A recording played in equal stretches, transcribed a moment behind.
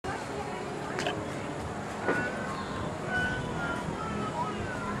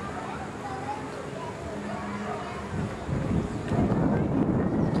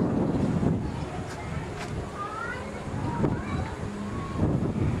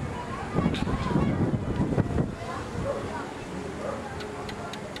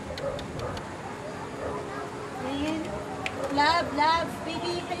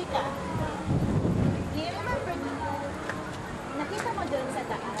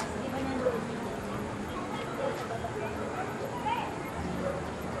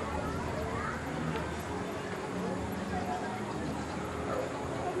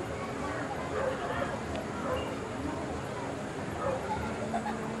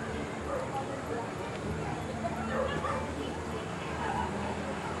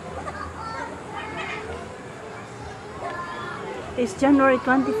It's January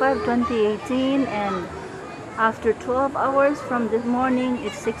 25, 2018, and after 12 hours from this morning,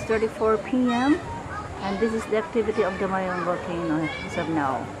 it's 6:34 p.m. and this is the activity of the Mayon volcano as of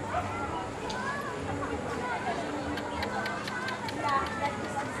now.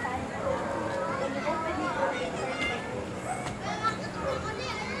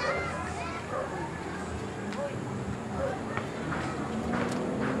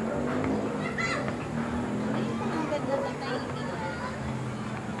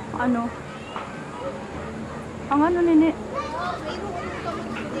 Ano? Ang ano nini?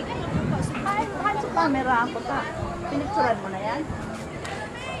 Ay, mahal sa camera ako ta. Pinicturan mo na yan?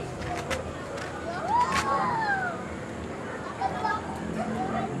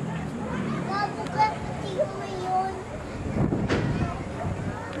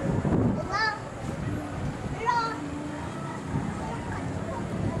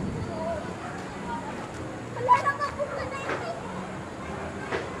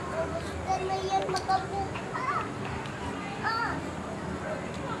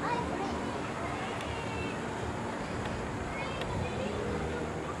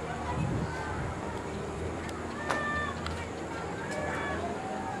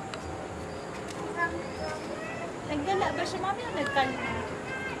 Naggala ba siya, mami, o nagkalma?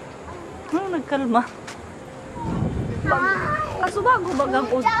 Ano nagkalma? Kaso bago bagang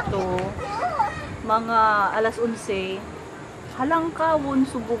udto, mga alas 11, halangkawon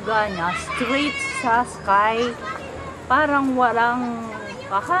subuga niya, straight sa sky, parang walang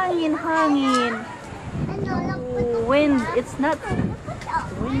kahangin-hangin. Wind, it's not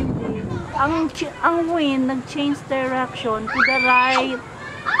windy. Ang wind nag-change direction to the right.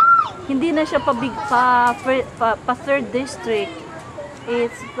 Hindi na siya pa third district.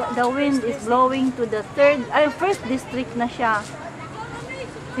 The wind is blowing to the first district na siya.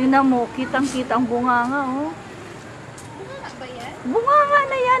 Tingnan mo, kitang-kita ang bunganga, oh. Bunganga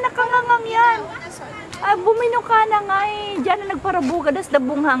na yan, nakangangang yan. Bumino ka na nga eh. Diyan na nagparabuga, das da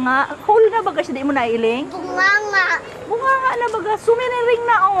bunganga. Huli na baga siya, di mo nailing? Bunganga. Bunganga na baga, suminiring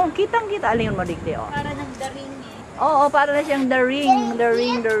na, oh. Kitang-kita, alin mo dikti, oh. Para nagdaring eh. Oo, para na siyang the ring.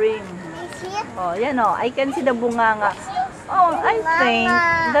 Oh, yan oh. I can see the bunganga. Oh, I think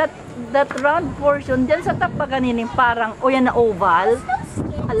that round portion diyan sa top pa kanining parang o yan na oval.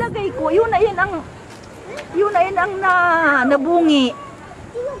 Alagay ko, yun na yan ang nabungi.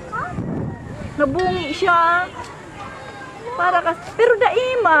 Nabungi siya. Pero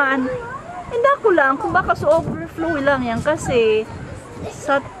daiman, hindi ko lang kung baka sa overflow lang yan kasi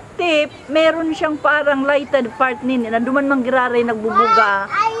sa tip, meron siyang parang lighted part nini na duman manggiraray nagbubuga.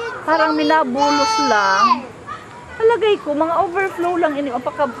 Parang minabulos lang. Palagay ko, mga overflow lang ini o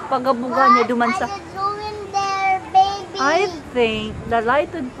pagabuga niya duman sa... I think the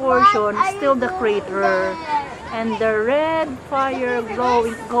lighted portion is still the crater and the red fire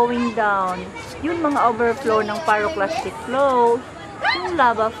going down. Yun mga overflow ng pyroclastic flows. Yung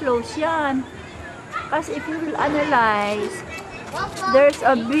lava flows yan. Kasi if you will analyze, there's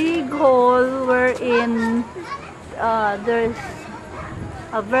a big hole wherein there's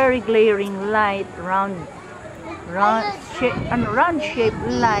a very glaring light, round-shaped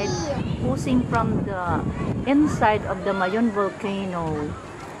light oozing from the inside of the Mayon volcano.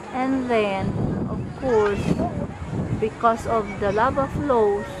 And then, of course, because of the lava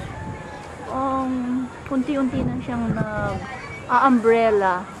flows, unti-unti na siyang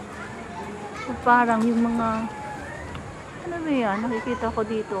nag-umbrella. So, parang yung mga, ano ba yan, nakikita ko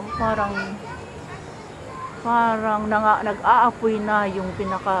dito, parang nag-aapoy na yung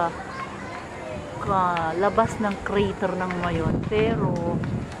labas ng crater ng Mayon, pero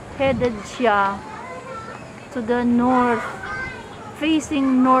headed siya to the north,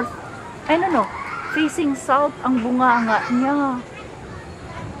 facing south ang bunganga niya.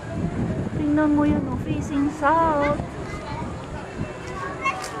 Tingnan mo yan, facing south.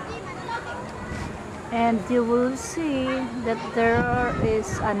 And you will see that there is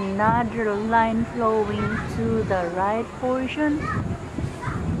another line flowing to the right portion,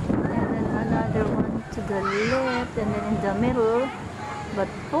 and then another one to the left, and then in the middle. But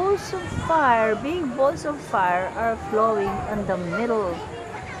balls of fire, big balls of fire are flowing in the middle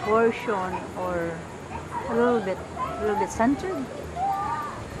portion, or a little bit centered.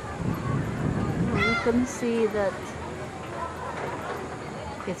 You can see that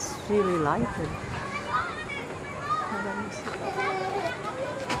it's really lighted. Let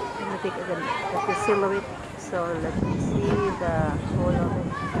me take the silhouette, so let me see the whole of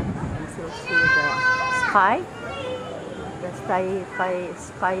it. You still see the sky. The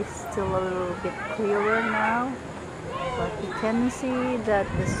sky is still a little bit clearer now, but you can see that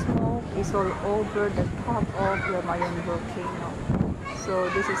the smoke is all over the top of the Mayon volcano. So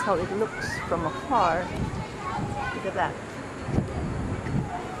this is how it looks from afar. Look at that.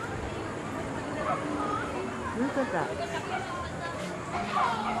 Look at that.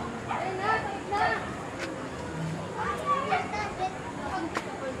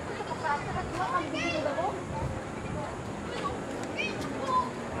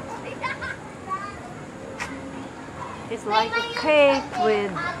 It's like a cake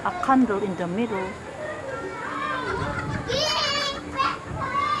with a candle in the middle.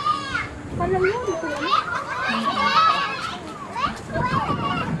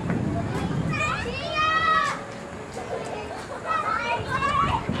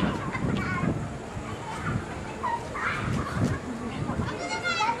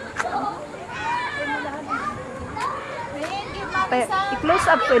 I-close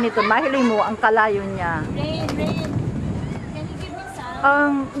up ko nito, mahiling mo ang kalayo niya. Rain. Can you give me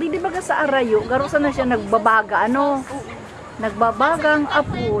some? Di ba sa arayo, garusa na siya nagbabaga, ano? Nagbabagang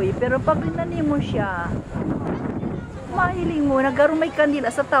apoy, pero pag rinani mo siya, mahiling mo, nagkaroon may kandila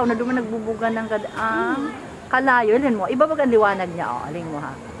sa tao na duman nagbubuga ng kalayo. Alin mo, iba ang liwanag niya, oh, alin mo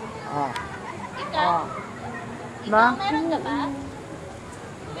ha. Oh. Ikaw? Ba? Meron ka ba?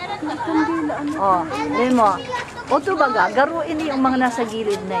 Meron ka ba? Oh, alin mo. Oto baga, garo ini yung mga nasa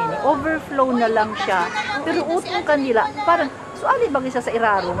gilid na ini. Overflow na lang siya. Pero utong kanila, parang, so ali bagay sa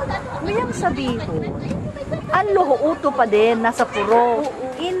irarong, mayang sabihin, ang loho uto pa din, nasa puro.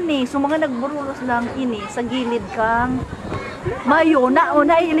 Ini, so mga nagburulos lang ini, sa gilid kang, mayo,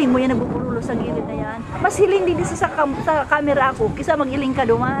 nailing mo yan, nagburulos sa gilid na yan. Mas hiling din sa camera ako, kisa magiling ka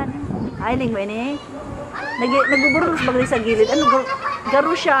duman. Ailing mo ini. Nagbuburulos bagay sa gilid. Ano,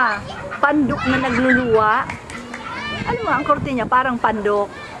 garo siya, pandok na nagluluwa. Ano mo, ang korte niya, parang pandok.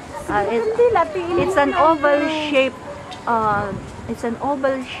 It's an oval shape,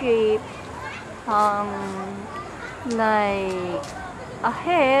 like a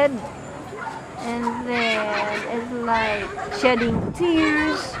head, and then it's like shedding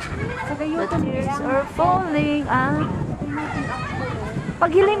tears. The tears are falling.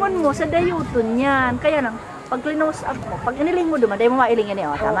 Paghilingon mo sa dayuton yan, kaya lang, pag close up mo, pag iniling mo duman, dahil mo mailingin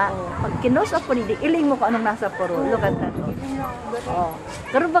niya, tama? Pag kinose up mo, iling mo kung anong nasa puro. Look at that. Oh.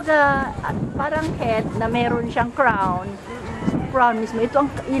 Pero baga, parang head na meron siyang crown mismo. Ito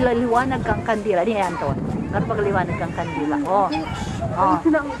ang ilaliwanag kang kandila. Di yan to. Pero pag liwanag kang kandila. Oh. Oh.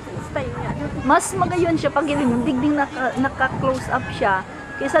 Mas magayon siya pag iling mo. Digding naka-close up siya.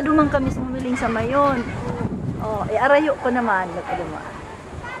 Kaysa dumang kami sumumiling sa mayon. Oh, arayo ko naman. Look at mo.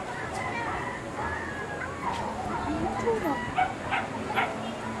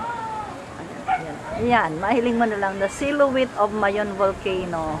 Yan, mahiling mo na lang the silhouette of Mayon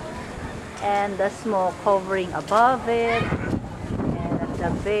volcano and the smoke hovering above it, and at the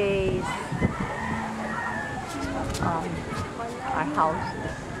base our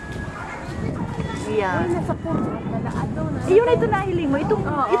houses. Yan. Iyon na ito nahiling mo.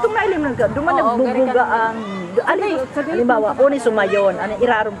 Itong nahiling mo, duman nagbubuga ang halimbawa, uni sumayon,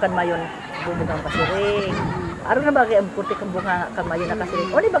 irarom kan mayon, bubugang pasiring. Araw na bagay ang puti kang bunga kang mayon na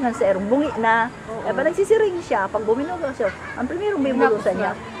kasiring. O di ba nga sa erong bungi na, ba nagsisiring siya, pag buminog siya, ang primero may bulusan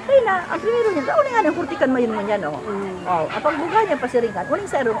niya. Kaya na, ang primero niya, o nga ang puti kang mayon mo niya, no? Ang bunga niya pasiringan, uling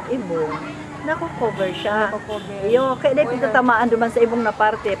sa erong ibong, nako-cover siya. Iyo, kaya dahil pigtatamaan duman sa ibong na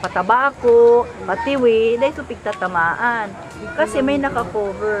parte, patabako, patiwi, dahil ito pigtatamaan. Kasi may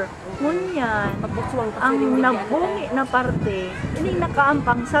naka-cover. Ngunyan, ang nabungi na parte, hindi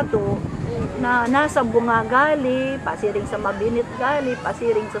nakaampang sa to, na nasa bunga gali, pasiring sa Mabinit gali,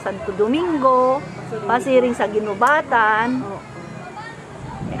 pasiring sa Santo Domingo, pasiring sa Ginubatan.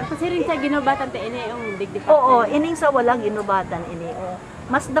 Pasiring sa Ginubatan ta ini yung digdi. Oo, ining sa wala Ginubatan ini.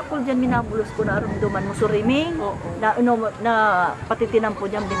 Mas dakol diyan minabulos ko na arumduman mo suriming na patitinam po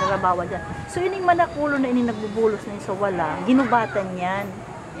diyan binarabawan diyan. So ining manakulo na ining nagbubulos na sa wala, Ginubatan yan.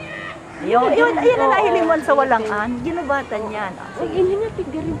 Ayun na nahilingon sa walangan, Ginubatan yan. Ini nga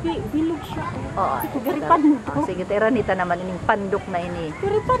tigari bilog siya. Oo, tigari pandok. Sige, teranita naman ining pandok na ini.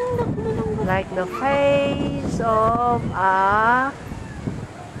 Tigari pandok na lang. Like the face of a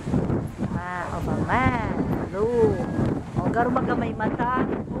man. Look. O, garo baga may mata.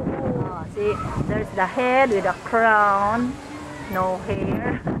 See, there's the head with a crown, no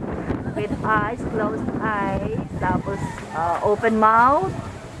hair, with eyes, closed eyes, tapos open mouth.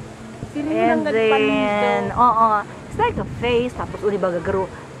 And then, it's like a face, tapos uli baga garo,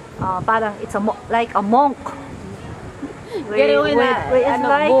 parang it's like a monk. It's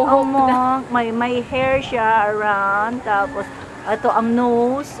like a monk, may hair siya around, tapos ito ang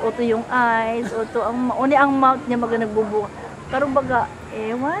nose, ito yung eyes, ito ang mouth niya maga nagbubuka. Pero baga,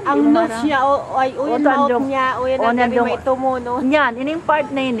 Ewan, Ang di nose mara. niya, o ay, o yung tandong- mouth niya, o yan o, ang gari nandong- may tumuno. Yan, ining part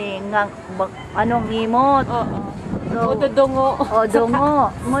na ini, nga, anong himot. Oo. So, O dudungo. o, dungo.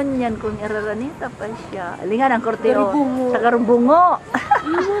 Ngunyan kung iraranita pa siya. Alingan ang korte o. Garubungo. Tagarubungo.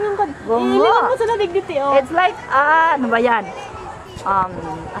 Iwan ang Bungo. Iwan mo sa nadigditi, o. It's like, ano ba yan? A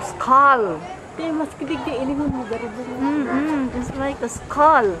skull. Kaya mas kidigdi, iliwan mo, garubungo. It's like a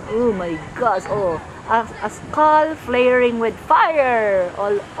skull. Oh my gosh. Oh, a skull flaring with fire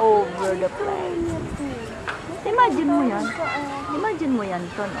all over the place. Imagine mo yan. Imagine mo yan,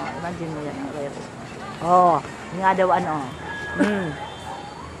 Ton. Oh, imagine mo yan. Oh, nga daw ano.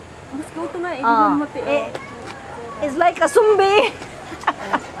 Mas kauto nga, iliwan mo, ti, o. It's like a zombie.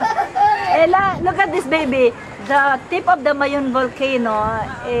 Ella, look at this baby. The tip of the Mayon volcano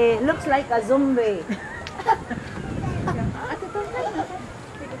looks like a zombie.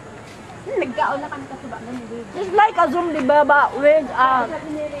 Nagkaon na kami kasuba na ni baby. It's like a zombie baba with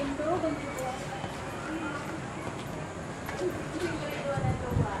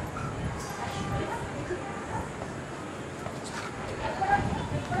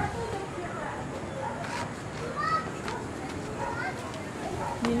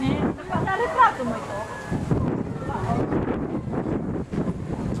Naritrato mo ito?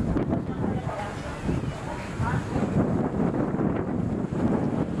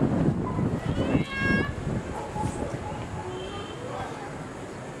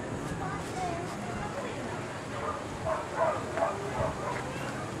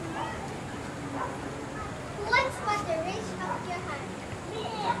 Let's put the raise up your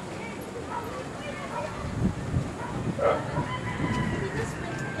hand.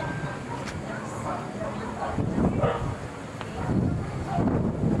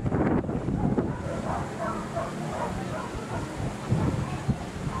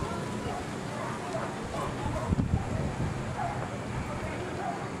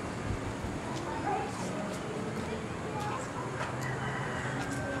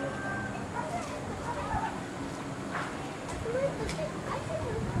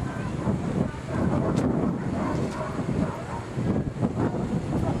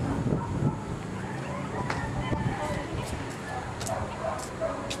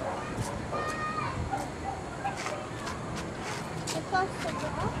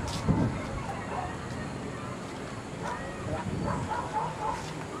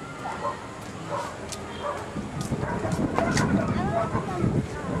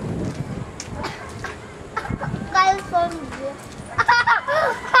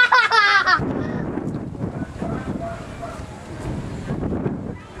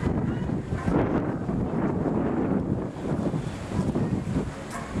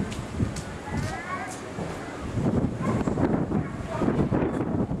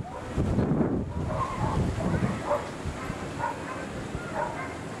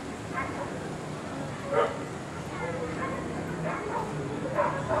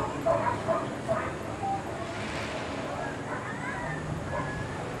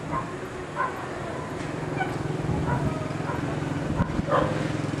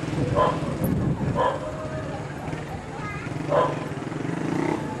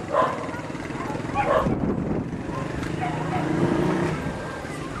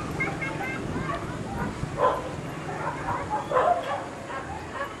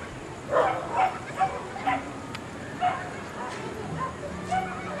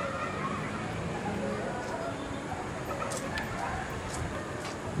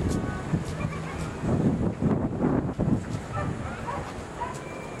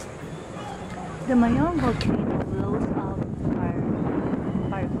 The Mayon volcano blows out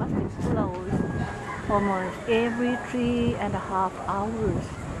pyroclastic flows almost every 3.5 hours,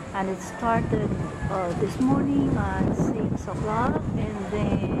 and it started this morning at 6 o'clock and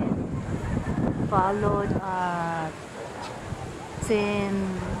then followed at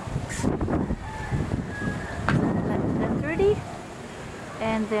 10:30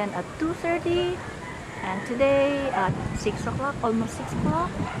 and then at 2:30 and today at 6 o'clock, almost 6 o'clock.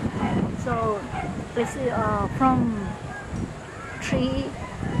 So let's see, from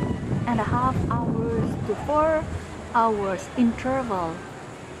 3.5 hours to 4 hours interval.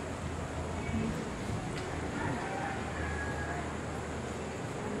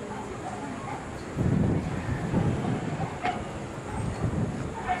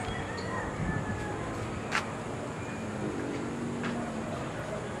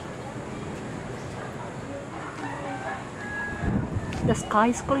 The sky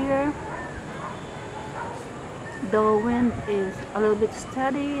is clear. The wind is a little bit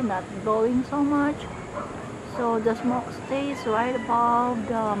steady, not blowing so much. So the smoke stays right above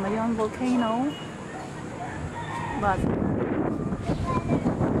the Mayon volcano. But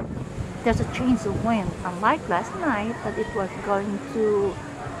There's a change of wind, unlike last night that it was going to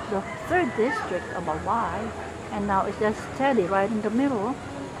the 3rd district of Hawaii, and now it's just steady right in the middle.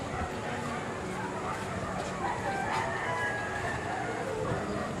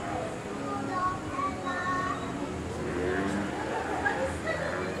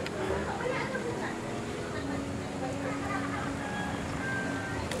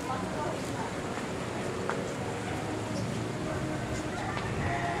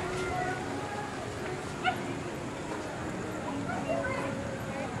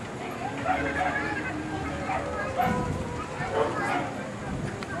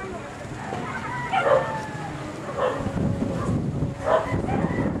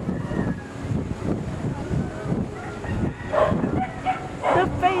 The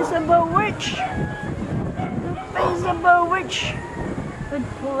face of a witch! The face of a witch! With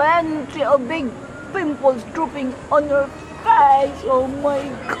plenty of big pimples drooping on her face! Oh my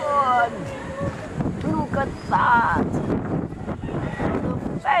god! Look at that!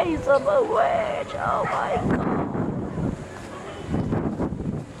 The face of a witch! Oh my god!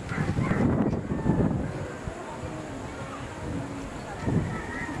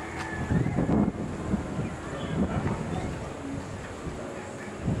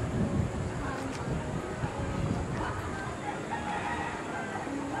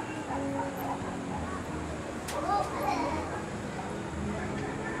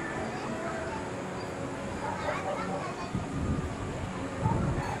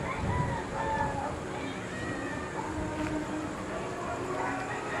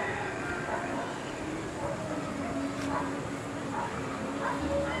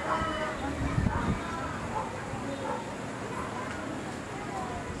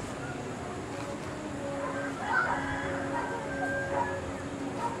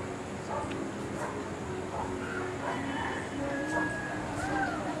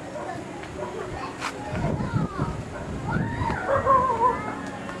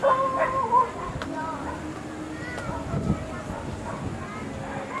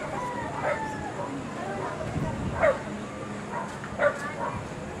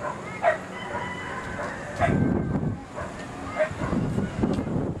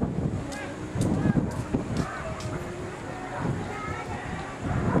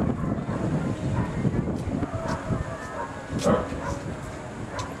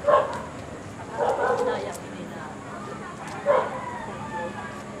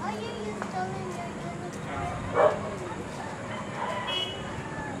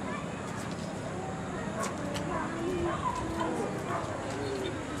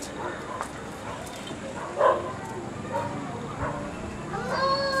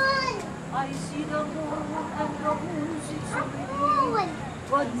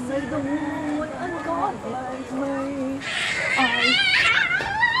 God made the moon and God made me.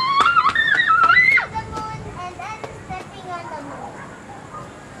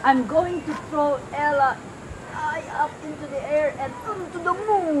 I'm going to throw Ella up into the air and into the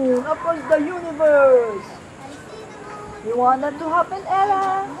moon across the universe. You want that to happen,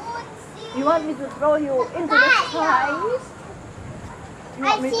 Ella? You want me to throw you into the skies?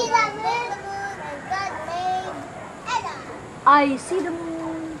 I see the moon and God made Ella. I see the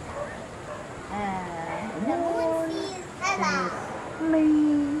moon and The moon sees Ella. me.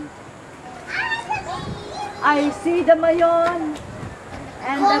 I see the Mayon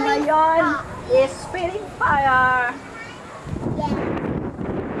and the Mayon is spitting fire. Yeah.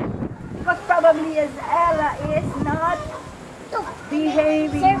 Because probably as Ella is not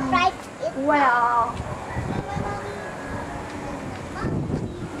behaving Surprise it. well.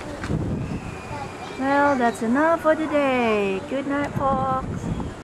 Well, that's enough for today. Good night, folks.